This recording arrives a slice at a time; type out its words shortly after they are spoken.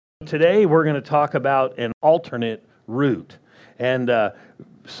Today we're going to talk about an alternate route. And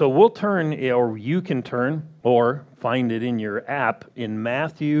so we'll turn, or you can turn, or find it in your app in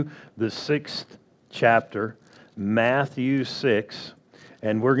Matthew, the 6th chapter, Matthew 6.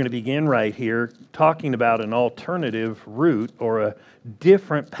 And we're going to begin right here talking about an alternative route or a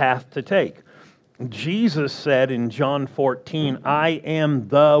different path to take. Jesus said in John 14, I am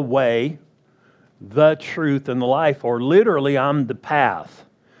the way, the truth, and the life, or literally, I'm the path.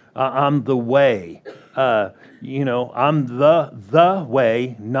 I'm the way. I'm the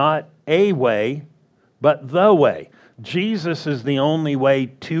way, not a way, but the way. Jesus is the only way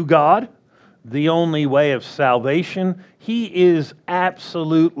to God, the only way of salvation. He is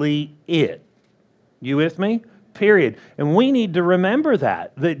absolutely it. You with me? Period. And we need to remember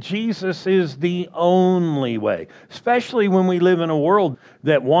that Jesus is the only way, especially when we live in a world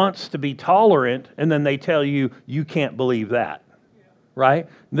that wants to be tolerant, and then they tell you, you can't believe that. Right?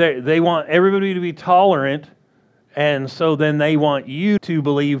 They want everybody to be tolerant, and so then they want you to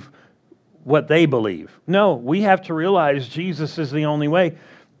believe what they believe. No, we have to realize Jesus is the only way,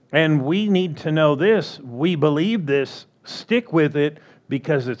 and we need to know this. We believe this, stick with it,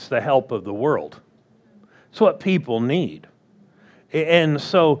 because it's the help of the world. It's what people need. And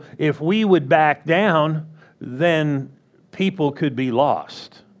so if we would back down, then people could be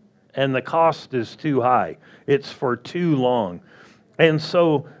lost, and the cost is too high. It's for too long. And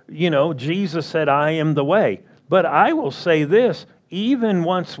so, Jesus said, I am the way. But I will say this, even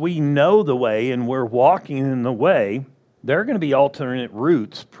once we know the way and we're walking in the way, there are going to be alternate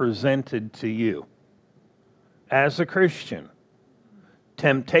routes presented to you. As a Christian,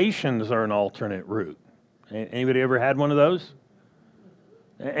 temptations are an alternate route. Anybody ever had one of those?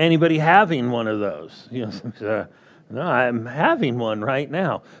 Anybody having one of those? No, I'm having one right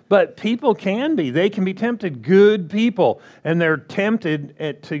now. But people can be. They can be tempted. Good people. And they're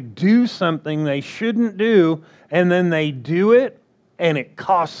tempted to do something they shouldn't do, and then they do it, and it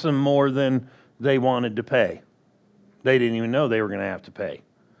costs them more than they wanted to pay. They didn't even know they were going to have to pay.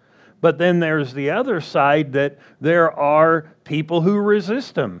 But then there's the other side, that there are people who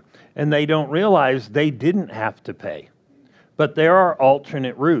resist them, and they don't realize they didn't have to pay. But there are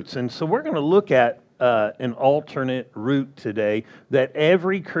alternate routes. And so we're going to look at an alternate route today that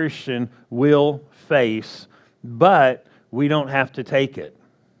every Christian will face, but we don't have to take it.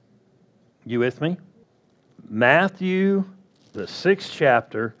 You with me? Matthew, the 6th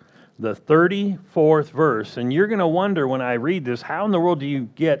chapter, the 34th verse, and you're going to wonder when I read this, how in the world do you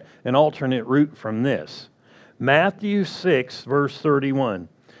get an alternate route from this? Matthew 6, verse 31.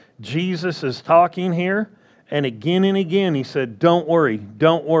 Jesus is talking here. And again, he said, don't worry,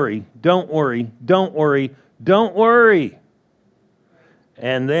 don't worry, don't worry, don't worry, don't worry.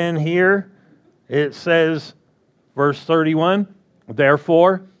 And then here it says, verse 31,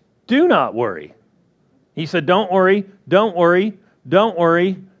 therefore, do not worry. He said, don't worry, don't worry, don't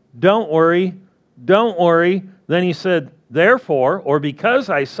worry, don't worry, don't worry. Then he said, therefore, or because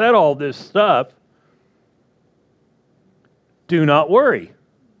I said all this stuff, do not worry.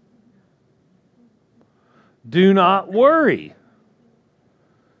 Do not worry.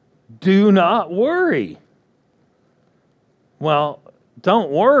 Do not worry. Well,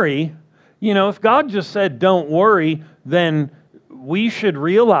 don't worry. If God just said don't worry, then we should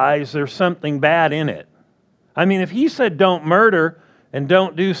realize there's something bad in it. I mean, if He said don't murder and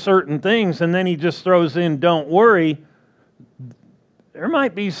don't do certain things, and then He just throws in don't worry, there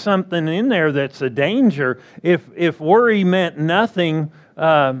might be something in there that's a danger. If worry meant nothing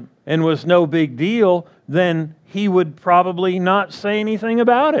and was no big deal, then He would probably not say anything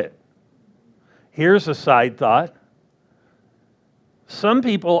about it. Here's a side thought. Some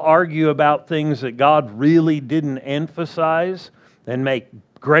people argue about things that God really didn't emphasize and make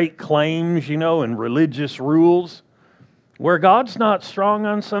great claims, and religious rules. Where God's not strong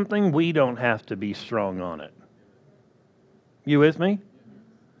on something, we don't have to be strong on it. You with me?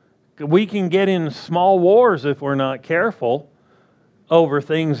 We can get in small wars if we're not careful over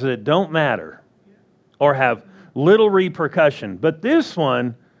things that don't matter or have little repercussion. But this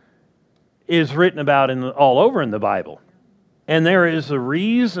one is written about all over in the Bible. And there is a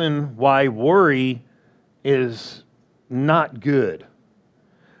reason why worry is not good.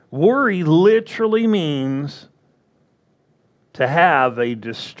 Worry literally means to have a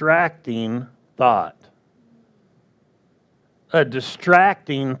distracting thought. A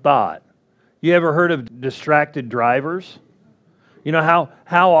distracting thought. You ever heard of distracted drivers? How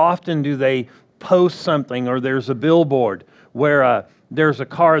often do they post something, or there's a billboard where there's a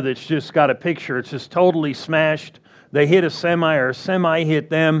car that's just got a picture, it's just totally smashed, they hit a semi or a semi hit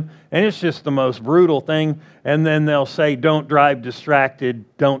them, and it's just the most brutal thing. And then they'll say, don't drive distracted,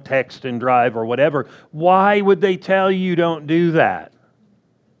 don't text and drive or whatever. Why would they tell you don't do that?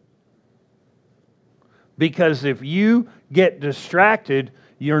 Because if you get distracted,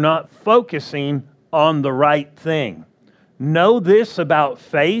 you're not focusing on the right thing. Know this about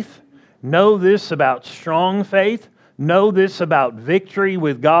faith. Know this about strong faith. Know this about victory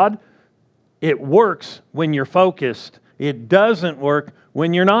with God. It works when you're focused. It doesn't work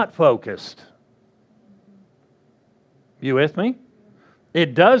when you're not focused. You with me?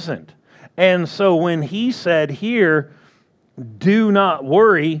 It doesn't. And so when he said here, do not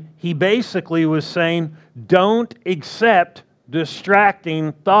worry, he basically was saying, don't accept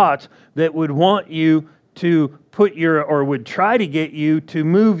distracting thoughts that would want you to put your, or would try to get you to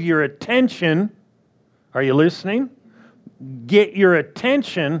move your attention. Are you listening? Get your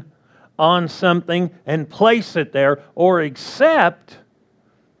attention on something and place it there, or accept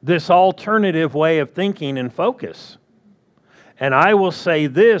this alternative way of thinking and focus. And I will say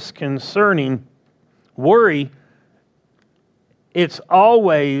this concerning worry, it's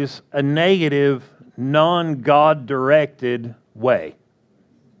always a negative, non-God directed way.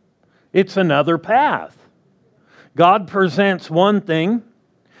 It's another path. God presents one thing,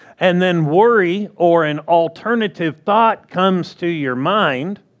 and then worry or an alternative thought comes to your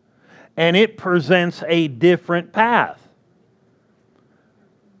mind, and it presents a different path.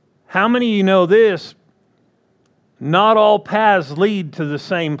 How many of you know this? Not all paths lead to the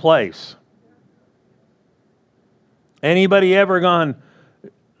same place. Anybody ever gone,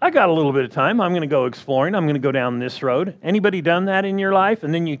 I got a little bit of time, I'm going to go exploring, I'm going to go down this road. Anybody done that in your life?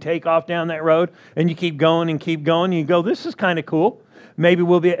 And then you take off down that road and you keep going and keep going. And you go, this is kind of cool. Maybe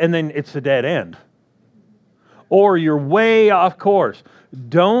we'll be, and then it's a dead end. Or you're way off course.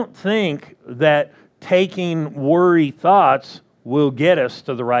 Don't think that taking worry thoughts will get us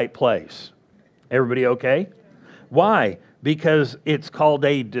to the right place. Everybody okay? Why? Because it's called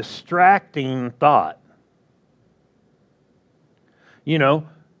a distracting thought. You know,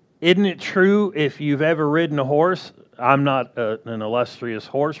 isn't it true if you've ever ridden a horse? I'm not an illustrious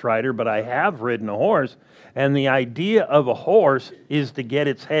horse rider, but I have ridden a horse. And the idea of a horse is to get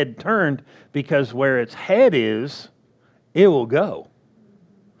its head turned, because where its head is, it will go.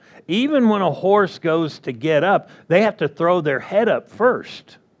 Even when a horse goes to get up, they have to throw their head up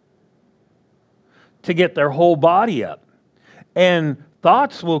first to get their whole body up. And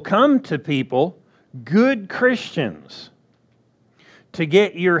thoughts will come to people, good Christians, to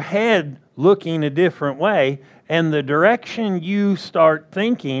get your head looking a different way, and the direction you start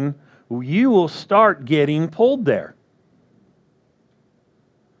thinking, you will start getting pulled there.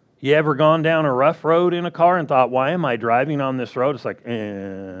 You ever gone down a rough road in a car and thought, why am I driving on this road? It's like,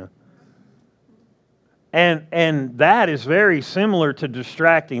 And that is very similar to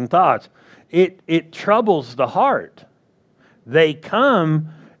distracting thoughts. It troubles the heart. They come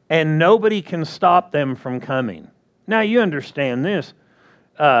and nobody can stop them from coming. Now you understand this.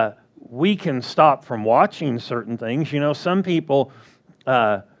 We can stop from watching certain things. You know, some people,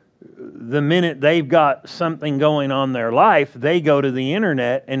 the minute they've got something going on in their life, they go to the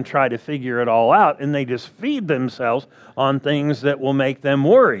internet and try to figure it all out, and they just feed themselves on things that will make them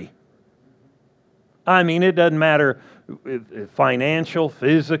worry. I mean, it doesn't matter, financial,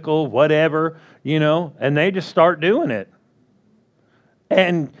 physical, whatever, you know, and they just start doing it.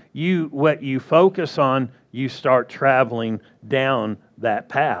 And what you focus on, you start traveling down that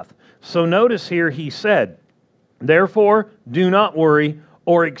path. So notice here he said, therefore, do not worry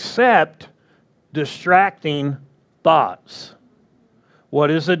or accept distracting thoughts.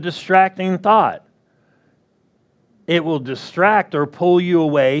 What is a distracting thought? It will distract or pull you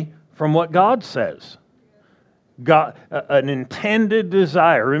away from what God says. God, an intended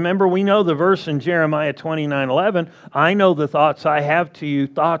desire. Remember, we know the verse in Jeremiah 29:11. I know the thoughts I have to you,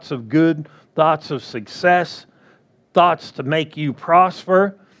 thoughts of good, thoughts of success, thoughts to make you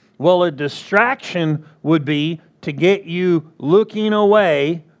prosper. Well, a distraction would be to get you looking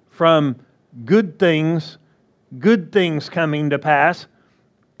away from good things coming to pass,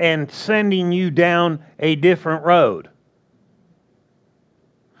 and sending you down a different road.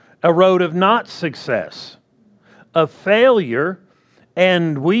 A road of not success, of failure.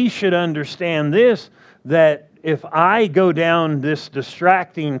 And we should understand this, that if I go down this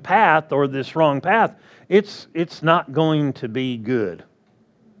distracting path or this wrong path, it's not going to be good.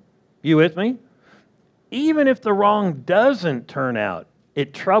 You with me? Even if the wrong doesn't turn out,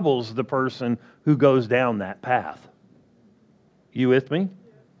 it troubles the person who goes down that path. You with me?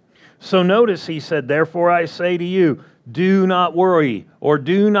 So notice he said, therefore I say to you, do not worry or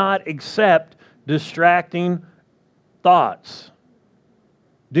do not accept distracting thoughts.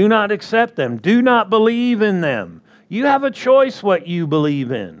 Do not accept them. Do not believe in them. You have a choice what you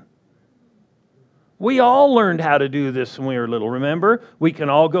believe in. We all learned how to do this when we were little, remember? We can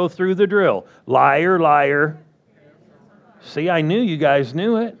all go through the drill. Liar, liar. See, I knew you guys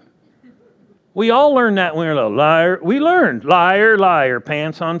knew it. We all learned that when we were little. Liar. We learned. Liar, liar,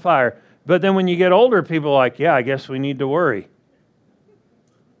 pants on fire. But then when you get older, people are like, yeah, I guess we need to worry.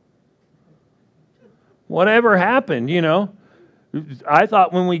 Whatever happened, you know? I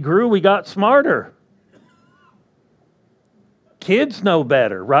thought when we grew, we got smarter. Kids know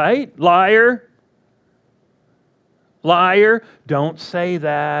better, right? Liar. Liar. Don't say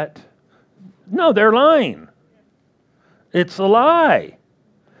that. No, they're lying. It's a lie.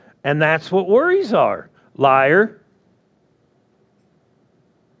 And that's what worries are. Liar.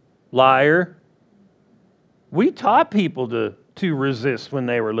 Liar. We taught people to resist when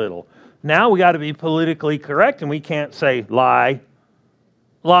they were little. Now we got to be politically correct and we can't say lie.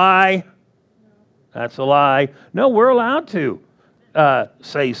 Lie. That's a lie. No, we're allowed to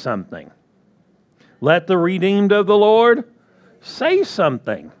say something. Let the redeemed of the Lord say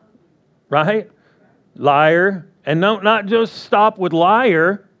something. Right? Liar. And not just stop with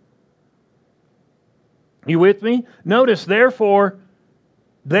liar. You with me? Notice, therefore,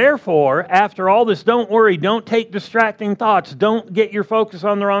 after all this, don't worry. Don't take distracting thoughts. Don't get your focus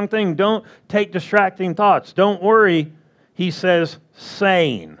on the wrong thing. Don't take distracting thoughts. Don't worry, he says,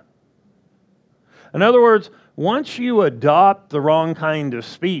 sane. In other words, once you adopt the wrong kind of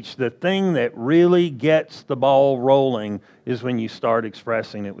speech, the thing that really gets the ball rolling is when you start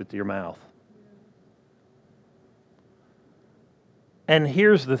expressing it with your mouth. And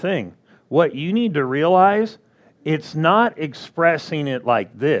here's the thing. What you need to realize, it's not expressing it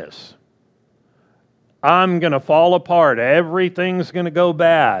like this. I'm going to fall apart. Everything's going to go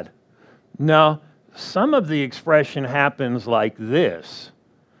bad. No, some of the expression happens like this.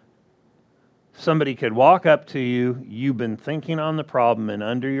 Somebody could walk up to you, you've been thinking on the problem, and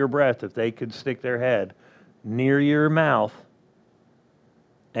under your breath, if they could stick their head near your mouth,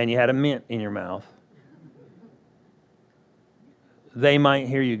 and you had a mint in your mouth, they might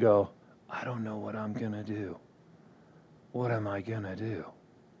hear you go, I don't know what I'm going to do. What am I going to do?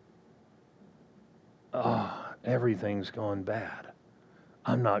 Oh, everything's going bad.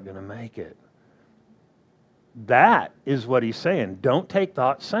 I'm not going to make it. That is what he's saying. Don't take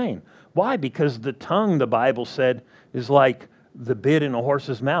thoughts sane. Why? Because the tongue, the Bible said, is like the bit in a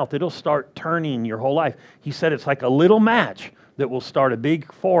horse's mouth. It'll start turning your whole life. He said it's like a little match that will start a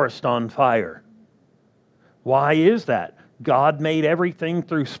big forest on fire. Why is that? God made everything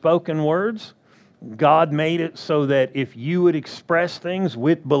through spoken words. God made it so that if you would express things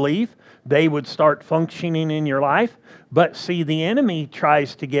with belief, they would start functioning in your life. But see, the enemy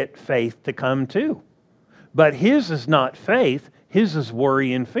tries to get faith to come too. But his is not faith, his is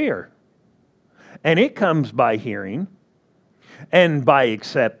worry and fear. And it comes by hearing and by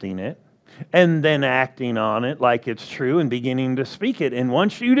accepting it and then acting on it like it's true and beginning to speak it. And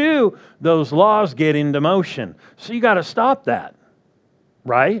once you do, those laws get into motion. So you got to stop that,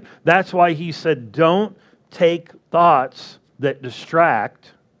 right? That's why he said, don't take thoughts that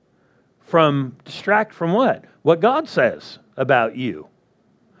distract from what? What God says about you.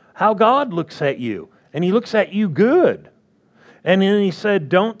 How God looks at you. And he looks at you good. And then he said,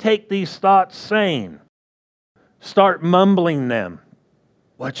 don't take these thoughts sane. Start mumbling them.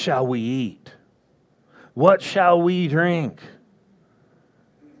 What shall we eat? What shall we drink?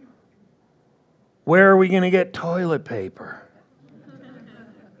 Where are we going to get toilet paper?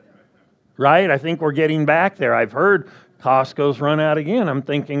 Right? I think we're getting back there. I've heard Costco's run out again. I'm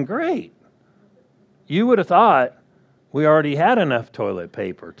thinking, great. You would have thought we already had enough toilet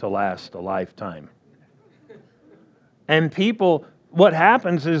paper to last a lifetime. And people, what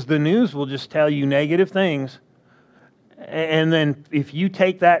happens is the news will just tell you negative things. And then if you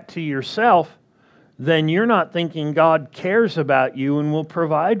take that to yourself, then you're not thinking God cares about you and will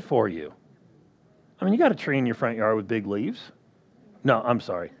provide for you. I mean, you got a tree in your front yard with big leaves. No, I'm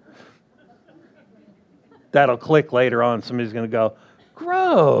sorry. That'll click later on. Somebody's going to go,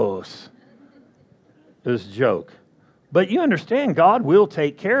 gross. It was a joke. But you understand, God will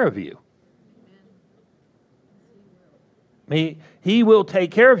take care of you. He will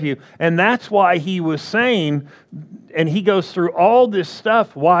take care of you. And that's why he was saying, and he goes through all this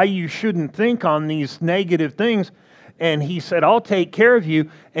stuff, why you shouldn't think on these negative things. And he said, I'll take care of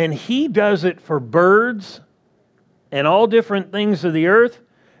you. And he does it for birds and all different things of the earth.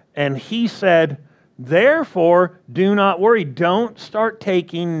 And he said, therefore, do not worry. Don't start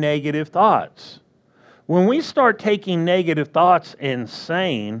taking negative thoughts. When we start taking negative thoughts and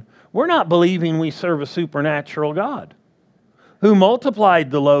saying, We're not believing we serve a supernatural God who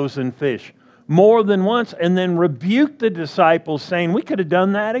multiplied the loaves and fish more than once and then rebuked the disciples saying, we could have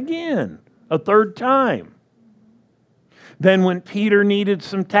done that again, a third time. Then when Peter needed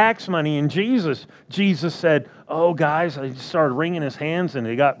some tax money and Jesus said, oh guys, he started wringing his hands and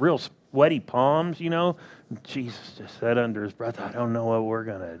he got real sweaty palms, you know. Jesus just said under his breath, I don't know what we're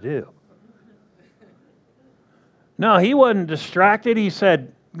going to do. No, he wasn't distracted. He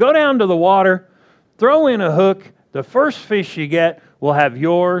said, go down to the water, throw in a hook. The first fish you get will have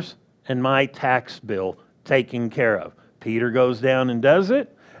yours and my tax bill taken care of. Peter goes down and does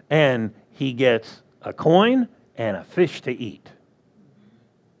it, and he gets a coin and a fish to eat.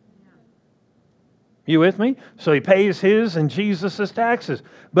 You with me? So he pays his and Jesus' taxes.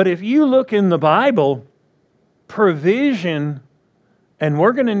 But if you look in the Bible, provision, and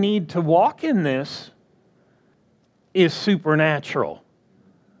we're going to need to walk in this, is supernatural.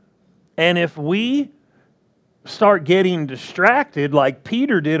 And if we start getting distracted like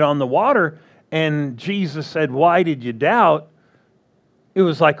Peter did on the water, and Jesus said, why did you doubt? It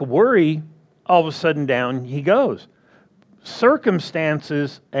was like a worry. All of a sudden down he goes.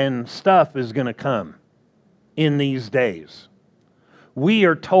 Circumstances and stuff is going to come in these days. We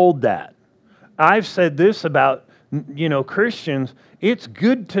are told that. I've said this about, Christians. It's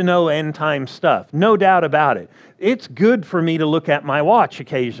good to know end time stuff. No doubt about it. It's good for me to look at my watch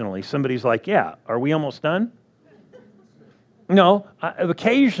occasionally. Somebody's like, yeah, are we almost done? No,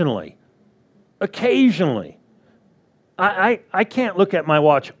 occasionally. Occasionally. I can't look at my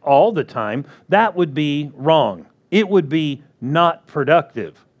watch all the time. That would be wrong. It would be not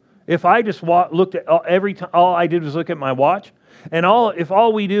productive. If I just looked at every time, all I did was look at my watch, and if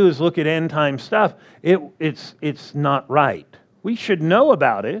all we do is look at end time stuff, it's not right. We should know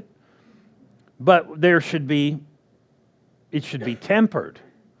about it, but it should be tempered.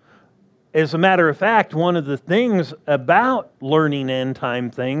 As a matter of fact, one of the things about learning end time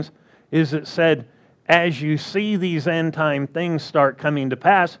things is it said, as you see these end time things start coming to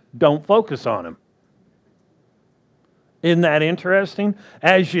pass, don't focus on them. Isn't that interesting?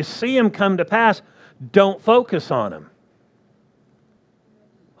 As you see them come to pass, don't focus on them.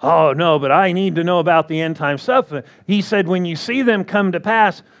 Oh, no, but I need to know about the end time stuff. He said, when you see them come to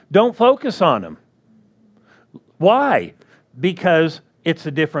pass, don't focus on them. Why? Because it's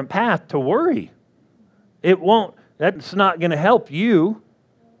a different path to worry. That's not going to help you.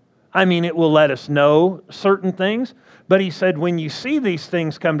 I mean, it will let us know certain things. But he said, when you see these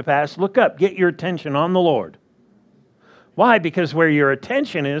things come to pass, look up, get your attention on the Lord. Why? Because where your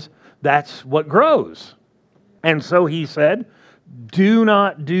attention is, that's what grows. And so he said, do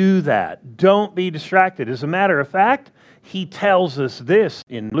not do that. Don't be distracted. As a matter of fact, he tells us this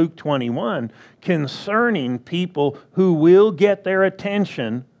in Luke 21 concerning people who will get their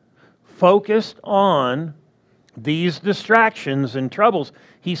attention focused on these distractions and troubles.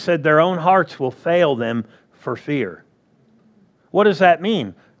 He said their own hearts will fail them for fear. What does that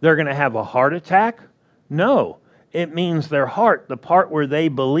mean? They're going to have a heart attack? No. It means their heart, the part where they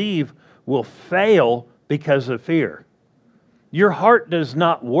believe, will fail because of fear. Your heart does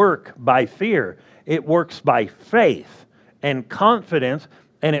not work by fear. It works by faith and confidence,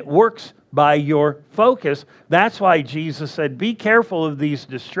 and it works by your focus. That's why Jesus said, be careful of these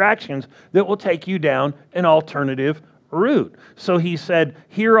distractions that will take you down an alternative route. So he said,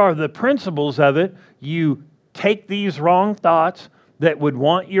 here are the principles of it. You take these wrong thoughts that would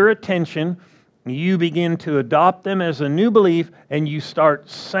want your attention, you begin to adopt them as a new belief, and you start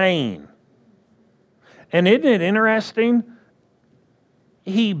saying. And isn't it interesting?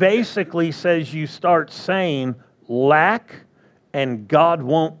 He basically says you start saying lack and God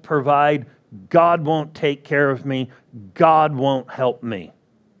won't provide, God won't take care of me, God won't help me.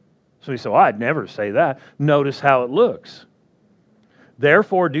 So he said, well, I'd never say that. Notice how it looks.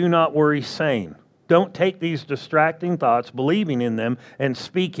 Therefore, do not worry, saying. Don't take these distracting thoughts, believing in them, and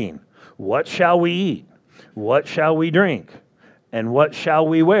speaking. What shall we eat? What shall we drink? And what shall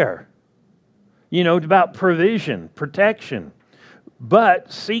we wear? It's about provision, protection.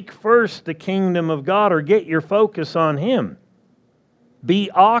 But seek first the kingdom of God, or get your focus on Him.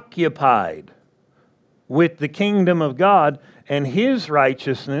 Be occupied with the kingdom of God and His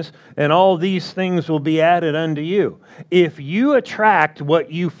righteousness, and all these things will be added unto you. If you attract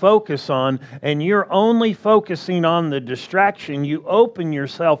what you focus on, and you're only focusing on the distraction, you open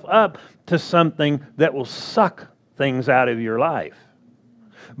yourself up to something that will suck things out of your life.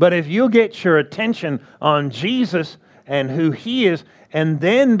 But if you get your attention on Jesus and who He is, and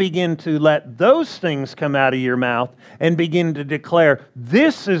then begin to let those things come out of your mouth and begin to declare,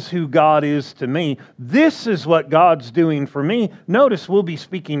 this is who God is to me. This is what God's doing for me. Notice we'll be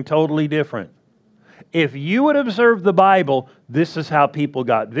speaking totally different. If you would observe the Bible, this is how people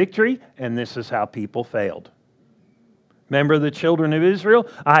got victory, and this is how people failed. Remember the children of Israel?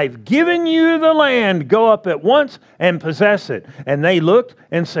 I've given you the land. Go up at once and possess it. And they looked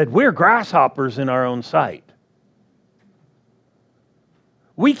and said, we're grasshoppers in our own sight.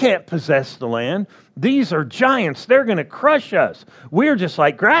 We can't possess the land. These are giants. They're going to crush us. We're just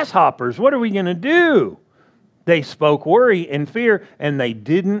like grasshoppers. What are we going to do? They spoke worry and fear, and they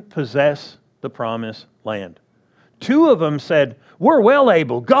didn't possess the promised land. 2 of them said, we're well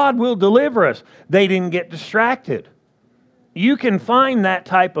able. God will deliver us. They didn't get distracted. You can find that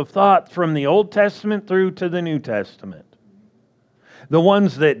type of thought from the Old Testament through to the New Testament. The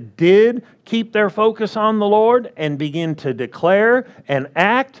ones that did keep their focus on the Lord and begin to declare and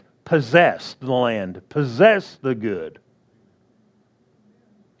act, possessed the land, possessed the good.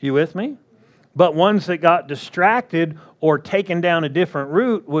 You with me? But ones that got distracted or taken down a different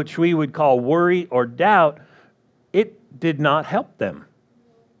route, which we would call worry or doubt, it did not help them.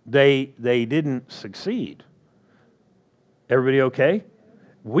 They didn't succeed. Everybody okay?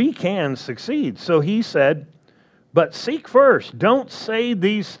 We can succeed. So he said, but seek first. Don't say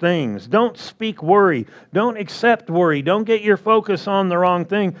these things. Don't speak worry. Don't accept worry. Don't get your focus on the wrong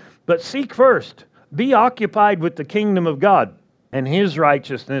thing. But seek first. Be occupied with the kingdom of God and His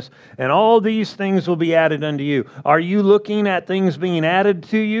righteousness, and all these things will be added unto you. Are you looking at things being added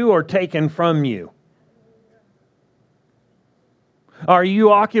to you or taken from you? Are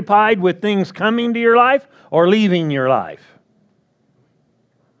you occupied with things coming to your life or leaving your life?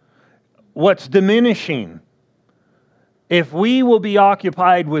 What's diminishing? If we will be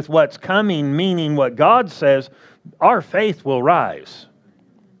occupied with what's coming, meaning what God says, our faith will rise.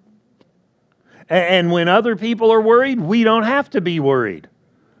 And when other people are worried, we don't have to be worried.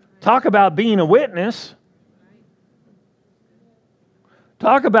 Talk about being a witness.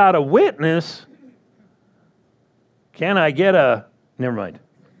 Talk about a witness. Can I get a... Never mind.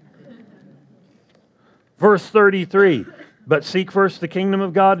 Verse 33. But seek first the kingdom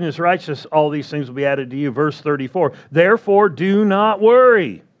of God and His righteousness, all these things will be added to you. Verse 34, therefore do not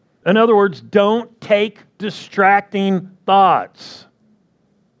worry. In other words, don't take distracting thoughts.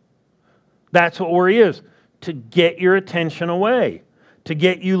 That's what worry is, to get your attention away, to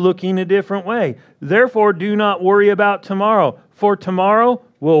get you looking a different way. Therefore do not worry about tomorrow, for tomorrow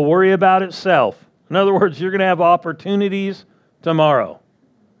will worry about itself. In other words, you're going to have opportunities tomorrow.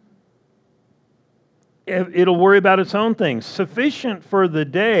 It'll worry about its own things. Sufficient for the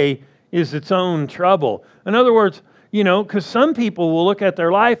day is its own trouble. In other words, because some people will look at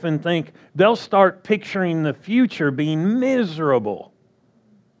their life and think they'll start picturing the future being miserable.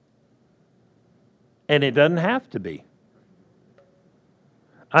 And it doesn't have to be.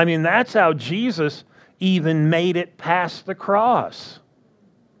 I mean, that's how Jesus even made it past the cross.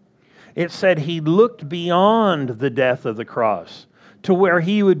 It said He looked beyond the death of the cross to where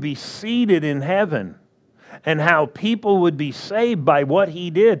He would be seated in heaven, and how people would be saved by what He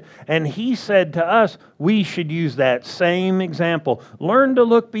did. And He said to us, we should use that same example. Learn to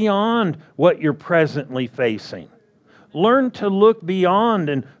look beyond what you're presently facing. Learn to look beyond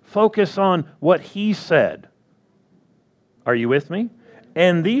and focus on what He said. Are you with me?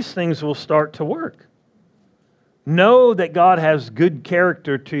 And these things will start to work. Know that God has good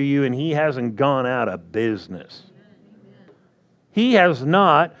character to you and He hasn't gone out of business. He has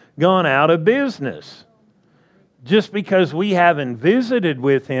not gone out of business. Just because we haven't visited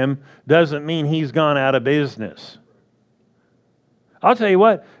with Him doesn't mean He's gone out of business. I'll tell you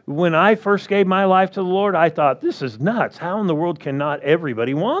what, when I first gave my life to the Lord, I thought, this is nuts. How in the world can not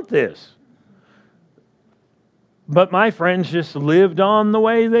everybody want this? But my friends just lived on the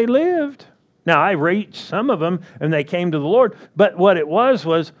way they lived. Now, I reached some of them and they came to the Lord, but what it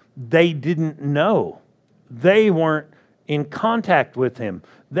was they didn't know. They weren't in contact with Him.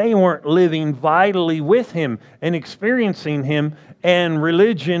 They weren't living vitally with Him and experiencing Him, and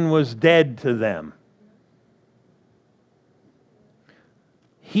religion was dead to them.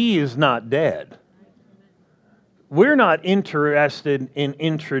 He is not dead. We're not interested in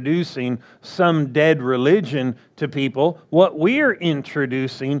introducing some dead religion to people. What we're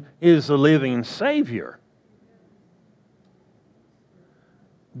introducing is a living Savior.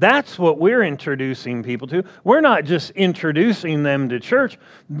 That's what we're introducing people to. We're not just introducing them to church.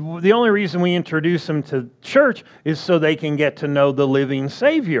 The only reason we introduce them to church is so they can get to know the living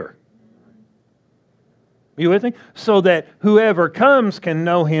Savior. You with me? So that whoever comes can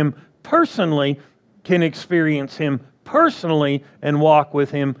know Him personally, can experience Him personally and walk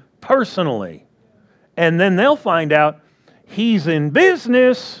with Him personally. And then they'll find out He's in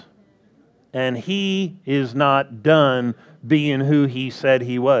business and He is not done being who He said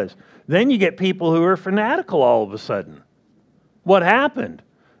He was. Then you get people who are fanatical all of a sudden. What happened?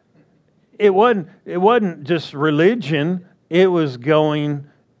 It wasn't just religion. It was going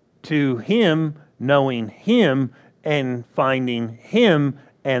to Him, knowing Him, and finding Him,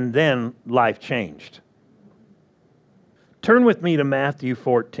 and then life changed. Turn with me to Matthew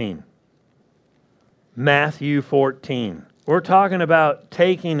 14. Matthew 14. We're talking about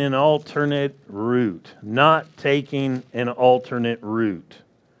taking an alternate route, not taking an alternate route.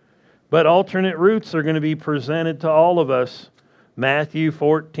 But alternate routes are going to be presented to all of us. Matthew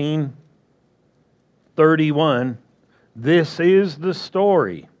 14:31. This is the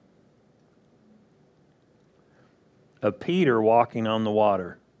story of Peter walking on the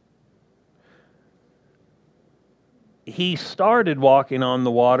water. He started walking on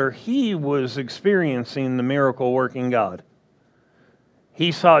the water. He was experiencing the miracle-working God.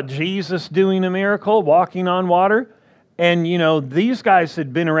 He saw Jesus doing a miracle, walking on water. And, these guys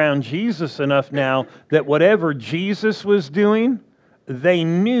had been around Jesus enough now that whatever Jesus was doing, they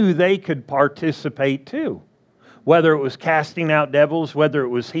knew they could participate too. Whether it was casting out devils, whether it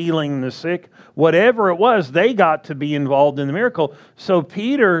was healing the sick, whatever it was, they got to be involved in the miracle. So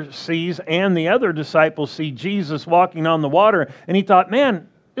Peter sees, and the other disciples see Jesus walking on the water, and he thought, man,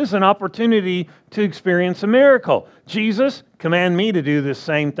 this is an opportunity to experience a miracle. Jesus, command me to do this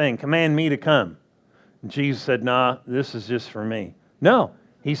same thing. Command me to come. And Jesus said, nah, this is just for me. No,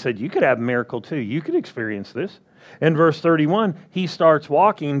 he said, you could have a miracle too. You could experience this. In verse 31, he starts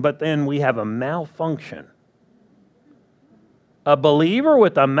walking, but then we have a malfunction. A believer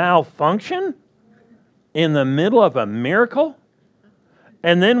with a malfunction in the middle of a miracle?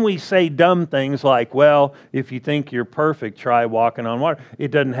 And then we say dumb things like, well, if you think you're perfect, try walking on water. It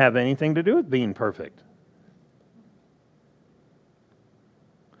doesn't have anything to do with being perfect.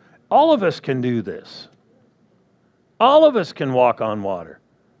 All of us can do this. All of us can walk on water.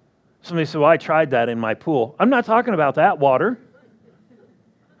 Somebody said, well, I tried that in my pool. I'm not talking about that water.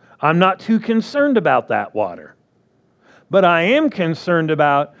 I'm not too concerned about that water. But I am concerned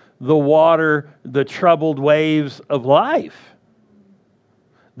about the water, the troubled waves of life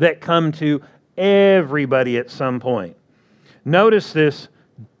that come to everybody at some point. Notice this,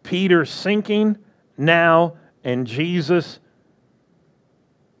 Peter sinking now, and Jesus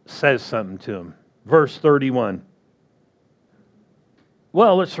says something to him. Verse 31.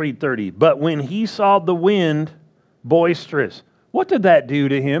 Well, let's read 30. But when he saw the wind boisterous, what did that do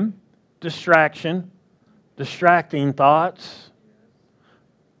to him? Distraction. Distracting thoughts.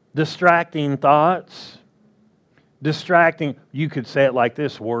 Distracting thoughts. Distracting, you could say it like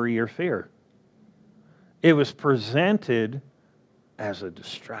this, worry or fear. It was presented as a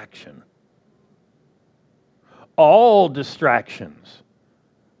distraction. All distractions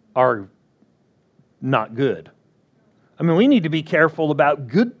are not good. I mean, we need to be careful about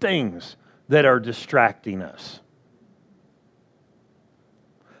good things that are distracting us.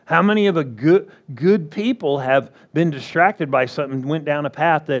 How many of a good people have been distracted by something, went down a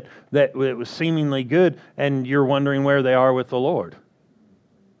path that was seemingly good, and you're wondering where they are with the Lord?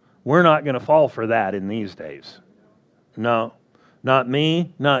 We're not going to fall for that in these days. No, not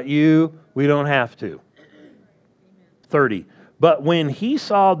me, not you. We don't have to. 30. But when he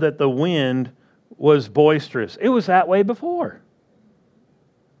saw that the wind was boisterous, it was that way before.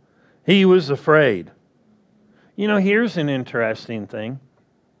 He was afraid. Here's an interesting thing.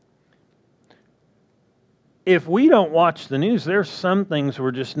 If we don't watch the news, there's some things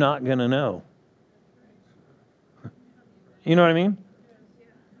we're just not going to know. You know what I mean?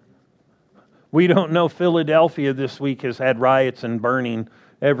 We don't know Philadelphia this week has had riots and burning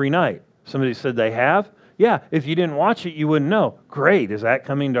every night. Somebody said they have. Yeah, if you didn't watch it, you wouldn't know. Great, is that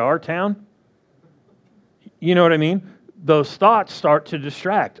coming to our town? You know what I mean? Those thoughts start to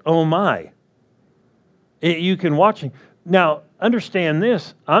distract. Oh my. You can watch it. Now, understand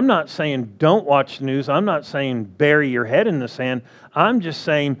this. I'm not saying don't watch the news. I'm not saying bury your head in the sand. I'm just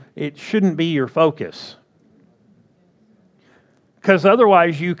saying it shouldn't be your focus. Because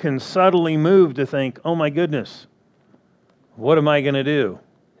otherwise you can subtly move to think, oh my goodness, what am I going to do?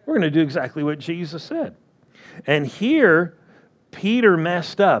 We're going to do exactly what Jesus said. And here, Peter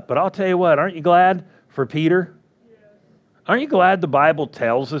messed up. But I'll tell you what, aren't you glad for Peter? Aren't you glad the Bible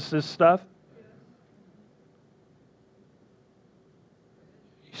tells us this stuff?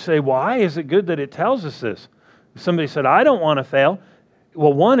 You say, why is it good that it tells us this? Somebody said, I don't want to fail.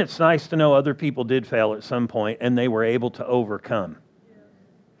 Well, one, it's nice to know other people did fail at some point and they were able to overcome.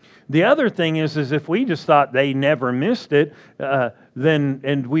 The other thing is if we just thought they never missed it,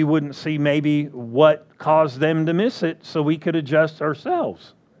 then we wouldn't see maybe what caused them to miss it, so we could adjust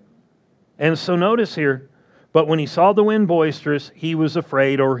ourselves. And so notice here, but when he saw the wind boisterous, he was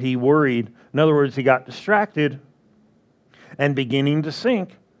afraid, or he worried. In other words, he got distracted and beginning to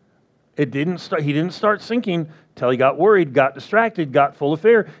sink. He didn't start sinking till he got worried, got distracted, got full of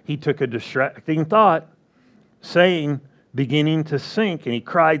fear. He took a distracting thought, beginning to sink, and he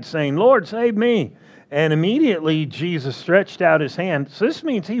cried, saying, Lord, save me. And immediately Jesus stretched out his hand. So this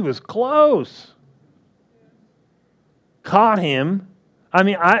means he was close. Caught him. I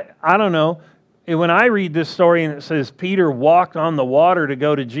mean, I don't know. When I read this story and it says Peter walked on the water to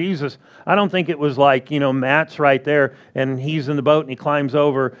go to Jesus, I don't think it was like, Matt's right there and he's in the boat and he climbs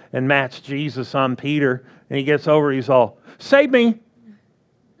over and Matt's Jesus on Peter and he gets over, he's all, save me.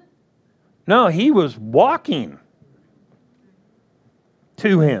 No, he was walking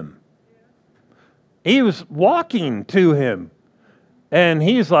to him. He was walking to him. And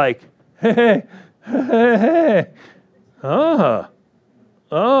he's like, hey, oh.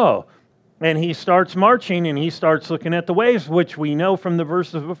 And he starts marching and he starts looking at the waves, which we know from the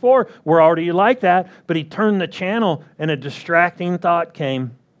verses before were already like that. But he turned the channel and a distracting thought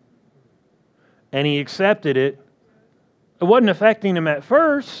came. And he accepted it. It wasn't affecting him at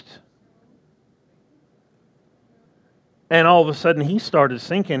first. And all of a sudden he started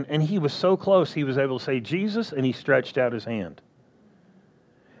sinking and he was so close he was able to say, Jesus, and he stretched out his hand.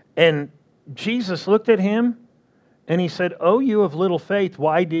 And Jesus looked at him and he said, oh, you of little faith,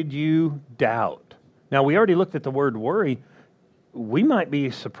 why did you doubt? Now, we already looked at the word worry. We might be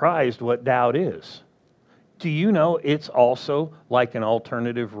surprised what doubt is. Do you know it's also like an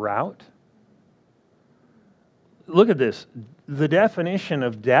alternative route? Look at this. The definition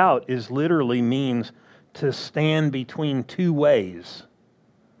of doubt literally means to stand between two ways.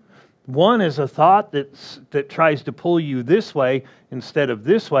 One is a thought that tries to pull you this way instead of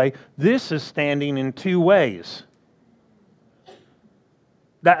this way. This is standing in two ways.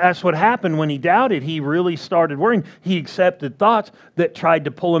 That's what happened when he doubted. He really started worrying. He accepted thoughts that tried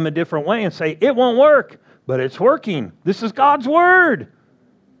to pull him a different way and say, it won't work, but it's working. This is God's word.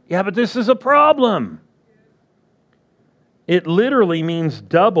 Yeah, but this is a problem. It literally means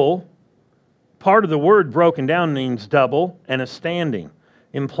double. Part of the word broken down means double and a standing,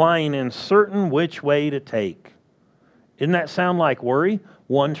 implying uncertain which way to take. Doesn't that sound like worry?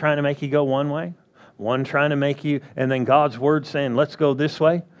 One trying to make you go one way, one trying to make you, and then God's word saying, let's go this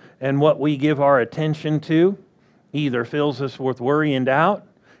way. And what we give our attention to either fills us with worry and doubt,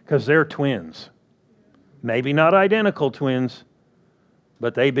 because they're twins. Maybe not identical twins,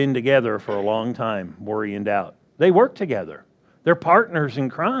 but they've been together for a long time, worry and doubt. They work together. They're partners in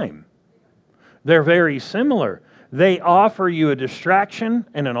crime. They're very similar. They offer you a distraction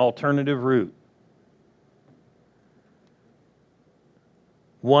and an alternative route.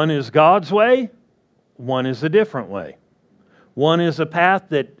 One is God's way. One is a different way. One is a path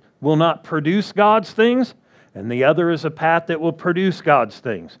that will not produce God's things, and the other is a path that will produce God's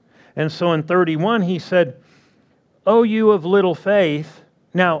things. And so in 31, he said, "O you of little faith."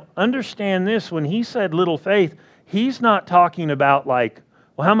 Now, understand this, when he said little faith, he's not talking about like,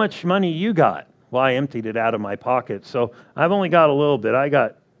 well, how much money you got? Well, I emptied it out of my pocket, so I've only got a little bit. I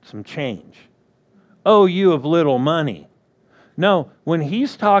got some change. "Oh, you of little money." No, when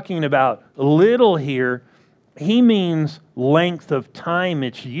he's talking about little here, he means length of time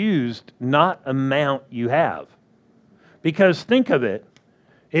it's used, not amount you have. Because think of it.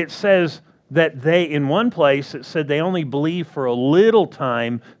 It says that in one place, it said they only believed for a little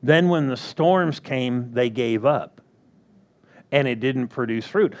time. Then when the storms came, they gave up. And it didn't produce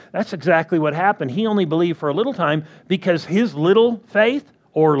fruit. That's exactly what happened. He only believed for a little time because his little faith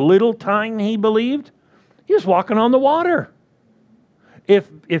or little time he believed, he was walking on the water.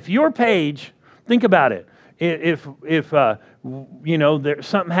 If your page, think about it. If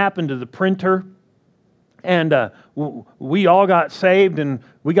something happened to the printer, and we all got saved, and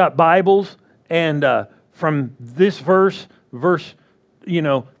we got Bibles, and from this verse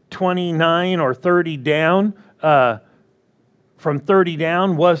 29 or 30 down, from 30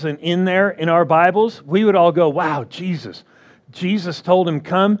 down wasn't in there in our Bibles, we would all go, "Wow, Jesus! Jesus told him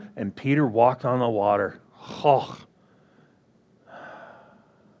come, and Peter walked on the water." Oh.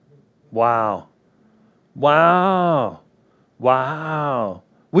 Wow. Wow. Wow.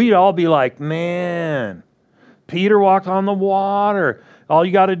 We'd all be like, man, Peter walked on the water. All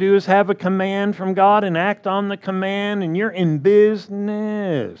you got to do is have a command from God and act on the command, and you're in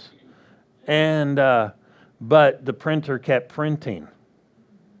business. And but the printer kept printing.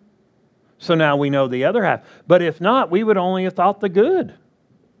 So now we know the other half. But if not, we would only have thought the good.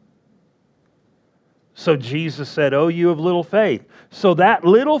 So Jesus said, "Oh, you of little faith." So that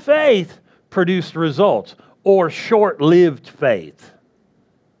little faith produced results, or short-lived faith.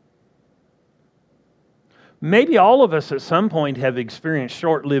 Maybe all of us at some point have experienced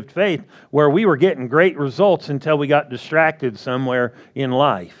short-lived faith where we were getting great results until we got distracted somewhere in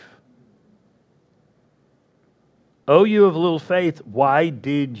life. "Oh, you of little faith, why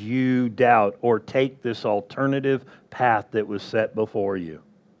did you doubt or take this alternative path that was set before you?"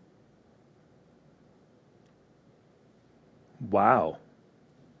 Wow.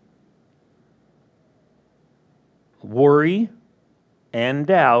 Worry and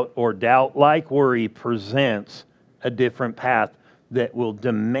doubt, or doubt like worry, presents a different path that will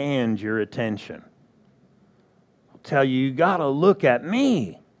demand your attention. I'll tell you, you got to look at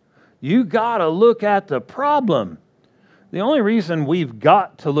me. You got to look at the problem. The only reason we've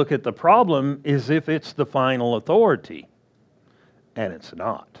got to look at the problem is if it's the final authority. And it's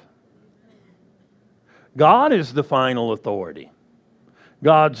not. God is the final authority.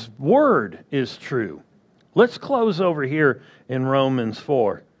 God's word is true. Let's close over here in Romans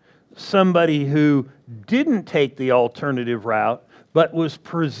 4. Somebody who didn't take the alternative route, but was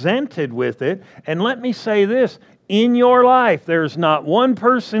presented with it. And let me say this, in your life, there's not one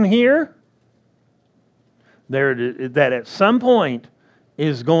person here that at some point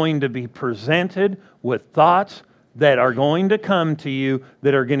is going to be presented with thoughts that are going to come to you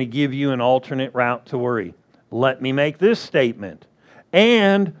that are going to give you an alternate route to worry. Let me make this statement.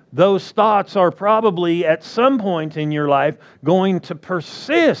 And those thoughts are probably at some point in your life going to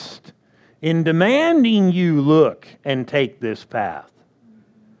persist in demanding you look and take this path.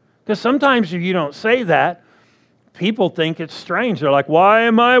 Because sometimes if you don't say that, people think it's strange. They're like, "Why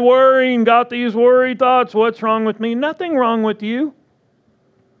am I worrying? Got these worry thoughts. What's wrong with me?" Nothing wrong with you.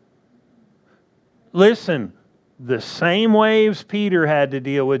 Listen, the same waves Peter had to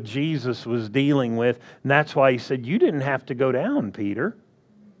deal with, Jesus was dealing with. And that's why he said, "You didn't have to go down, Peter.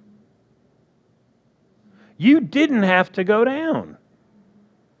 You didn't have to go down."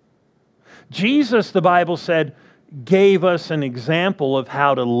 Jesus, the Bible said, gave us an example of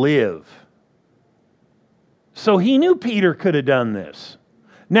how to live. So he knew Peter could have done this.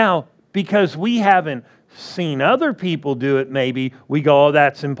 Now, because we haven't seen other people do it, maybe we go, "Oh,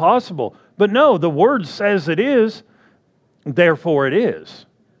 that's impossible." But no, the Word says it is, therefore it is.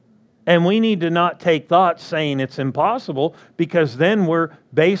 And we need to not take thoughts saying it's impossible, because then we're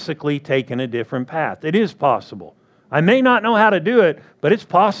basically taking a different path. It is possible. I may not know how to do it, but it's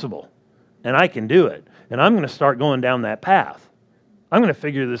possible. And I can do it. And I'm going to start going down that path. I'm going to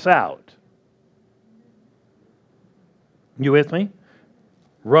figure this out. You with me?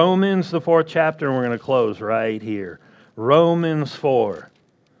 Romans, the 4th chapter, and we're going to close right here. Romans 4.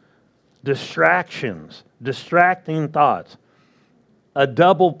 Distractions, distracting thoughts. A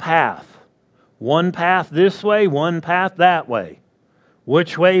double path. One path this way, one path that way.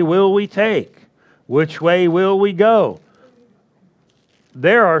 Which way will we take? Which way will we go?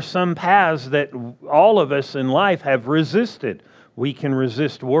 There are some paths that all of us in life have resisted. We can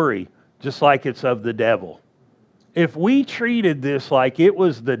resist worry, just like it's of the devil. If we treated this like it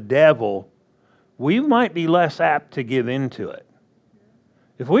was the devil, we might be less apt to give into it.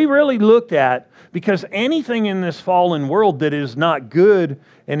 If we really looked at, because anything in this fallen world that is not good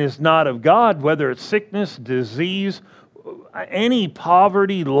and is not of God, whether it's sickness, disease, any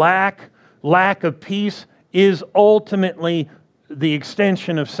poverty, lack of peace, is ultimately the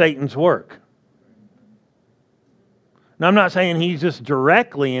extension of Satan's work. Now, I'm not saying he's just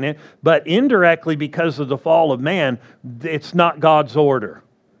directly in it, but indirectly because of the fall of man, it's not God's order.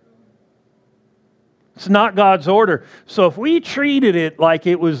 It's not God's order. So if we treated it like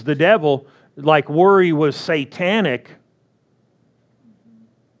it was the devil, like worry was satanic,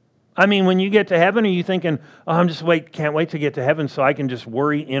 I mean, when you get to heaven, are you thinking, "Oh, can't wait to get to heaven so I can just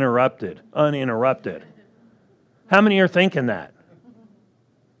worry uninterrupted? How many are thinking that?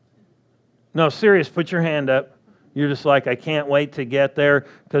 No, serious, put your hand up. You're just like, "I can't wait to get there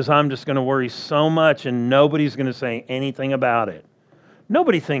because I'm just going to worry so much and nobody's going to say anything about it."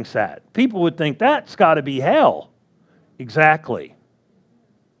 Nobody thinks that. People would think that's got to be hell. Exactly.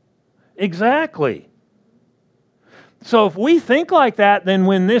 Exactly. So if we think like that, then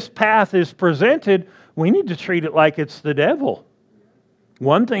when this path is presented, we need to treat it like it's the devil.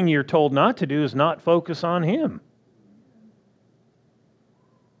 One thing you're told not to do is not focus on him.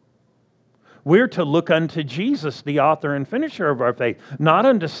 We're to look unto Jesus, the author and finisher of our faith, not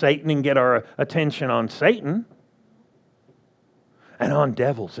unto Satan and get our attention on Satan and on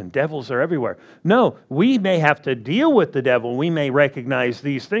devils, and devils are everywhere. No, we may have to deal with the devil. We may recognize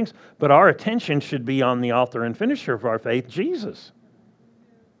these things, but our attention should be on the author and finisher of our faith, Jesus.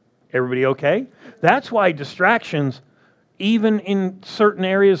 Everybody okay? That's why distractions, even in certain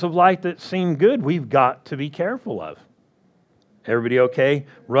areas of life that seem good, we've got to be careful of. Everybody okay?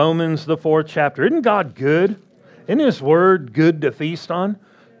 Romans, the 4th chapter. Isn't God good? Isn't His Word good to feast on?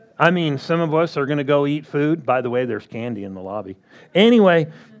 I mean, some of us are going to go eat food. By the way, there's candy in the lobby. Anyway,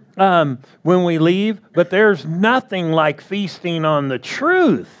 when we leave, but there's nothing like feasting on the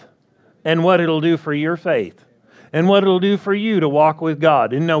truth and what it'll do for your faith and what it'll do for you to walk with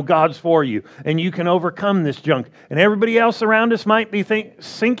God and know God's for you and you can overcome this junk. And everybody else around us might be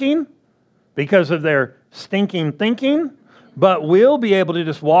sinking because of their stinking thinking, but we'll be able to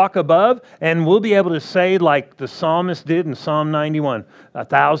just walk above and we'll be able to say like the psalmist did in Psalm 91,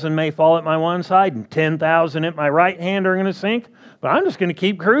 1,000 may fall at my one side and 10,000 at my right hand are going to sink, but I'm just going to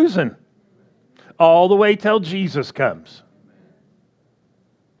keep cruising all the way till Jesus comes.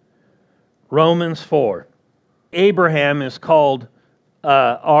 Romans 4. Abraham is called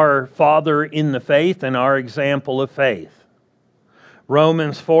our father in the faith and our example of faith.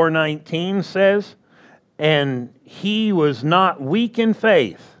 Romans 4:19 says, and he was not weak in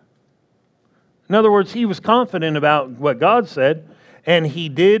faith. In other words, he was confident about what God said, and he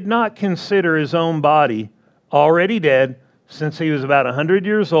did not consider his own body already dead, since he was about 100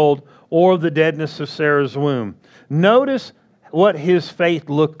 years old, or the deadness of Sarah's womb. Notice what his faith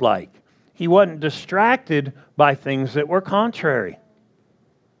looked like. He wasn't distracted by things that were contrary.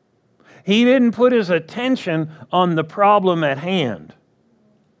 He didn't put his attention on the problem at hand,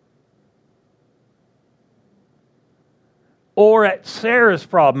 or at Sarah's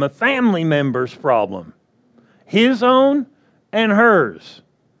problem, a family member's problem, his own and hers.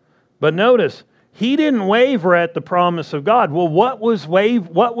 But notice, he didn't waver at the promise of God. Well, what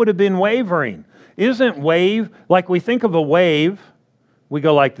would have been wavering? Isn't wave, like we think of a wave, we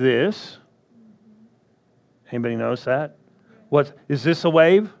go like this. Anybody notice that? Is this a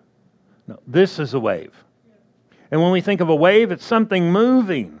wave? No, this is a wave. And when we think of a wave, it's something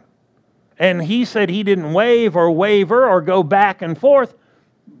moving. And he said he didn't wave or waver or go back and forth.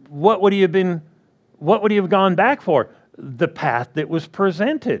 What would he have gone back for? The path that was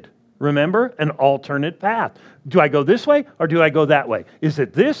presented. Remember? An alternate path. Do I go this way or do I go that way? Is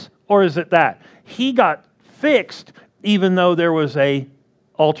it this or is it that? He got fixed even though there was a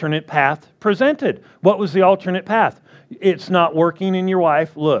alternate path presented. What was the alternate path? It's not working in your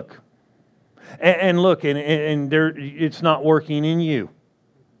wife. Look. And look, and there, it's not working in you.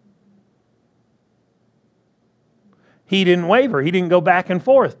 He didn't waver. He didn't go back and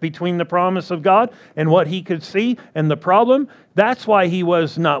forth between the promise of God and what he could see and the problem. That's why he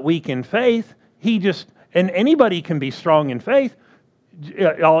was not weak in faith. And anybody can be strong in faith.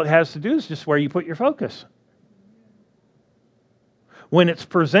 All it has to do is just where you put your focus. When it's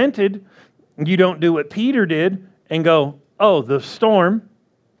presented, you don't do what Peter did and go, oh, the storm.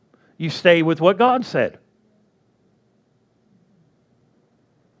 You stay with what God said.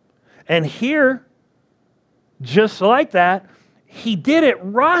 And here, just like that, he did it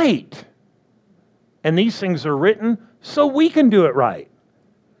right. And these things are written so we can do it right.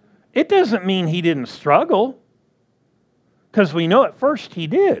 It doesn't mean he didn't struggle, because we know at first he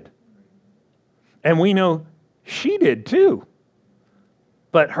did. And we know she did too.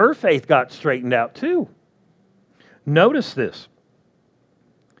 But her faith got straightened out too. Notice this.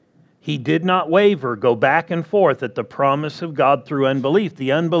 He did not waver, go back and forth at the promise of God through unbelief.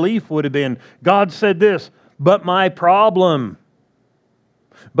 The unbelief would have been, God said this, but my problem,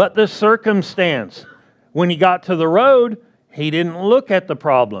 but the circumstance. When he got to the road, he didn't look at the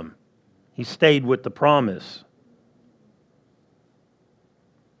problem. He stayed with the promise.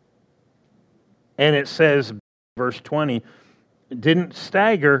 And it says, verse 20, didn't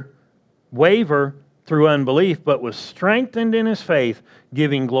stagger, waver through unbelief, but was strengthened in his faith,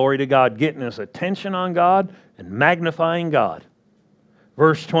 giving glory to God, getting his attention on God and magnifying God.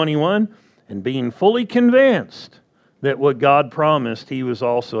 Verse 21, and being fully convinced that what God promised, he was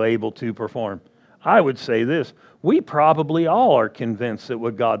also able to perform. I would say this, we probably all are convinced that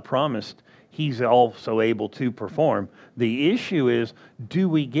what God promised, he's also able to perform. The issue is, do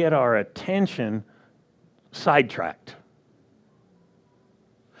we get our attention sidetracked?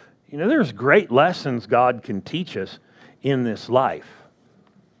 You know, there's great lessons God can teach us in this life.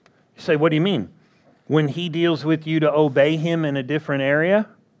 You say, what do you mean? When he deals with you to obey him in a different area,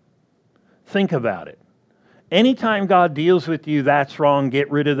 think about it. Anytime God deals with you, that's wrong,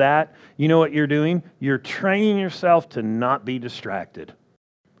 get rid of that. You know what you're doing? You're training yourself to not be distracted.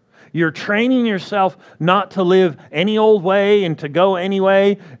 You're training yourself not to live any old way and to go any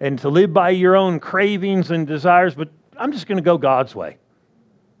way and to live by your own cravings and desires, but I'm just going to go God's way.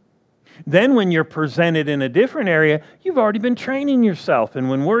 Then when you're presented in a different area, you've already been training yourself. And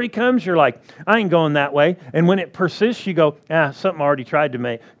when worry comes, you're like, I ain't going that way. And when it persists, you go, something already tried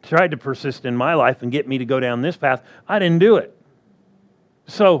to persist in my life and get me to go down this path. I didn't do it.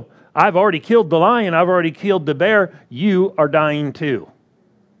 So I've already killed the lion. I've already killed the bear. You are dying too.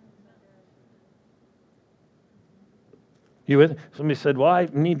 You with? Somebody said, well, I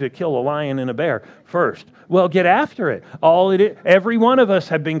need to kill a lion and a bear first. Well, get after it. Every one of us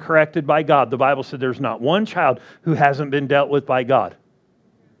have been corrected by God. The Bible said there's not one child who hasn't been dealt with by God.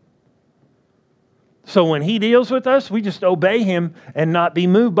 So when He deals with us, we just obey Him and not be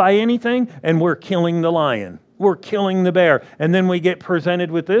moved by anything, and we're killing the lion. We're killing the bear. And then we get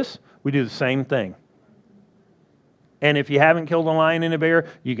presented with this, we do the same thing. And if you haven't killed a lion and a bear,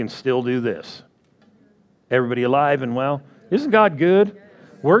 you can still do this. Everybody alive and well? Isn't God good?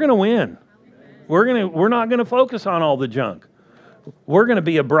 We're going to win. We're not going to focus on all the junk. We're going to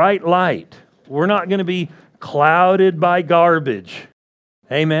be a bright light. We're not going to be clouded by garbage.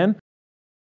 Amen?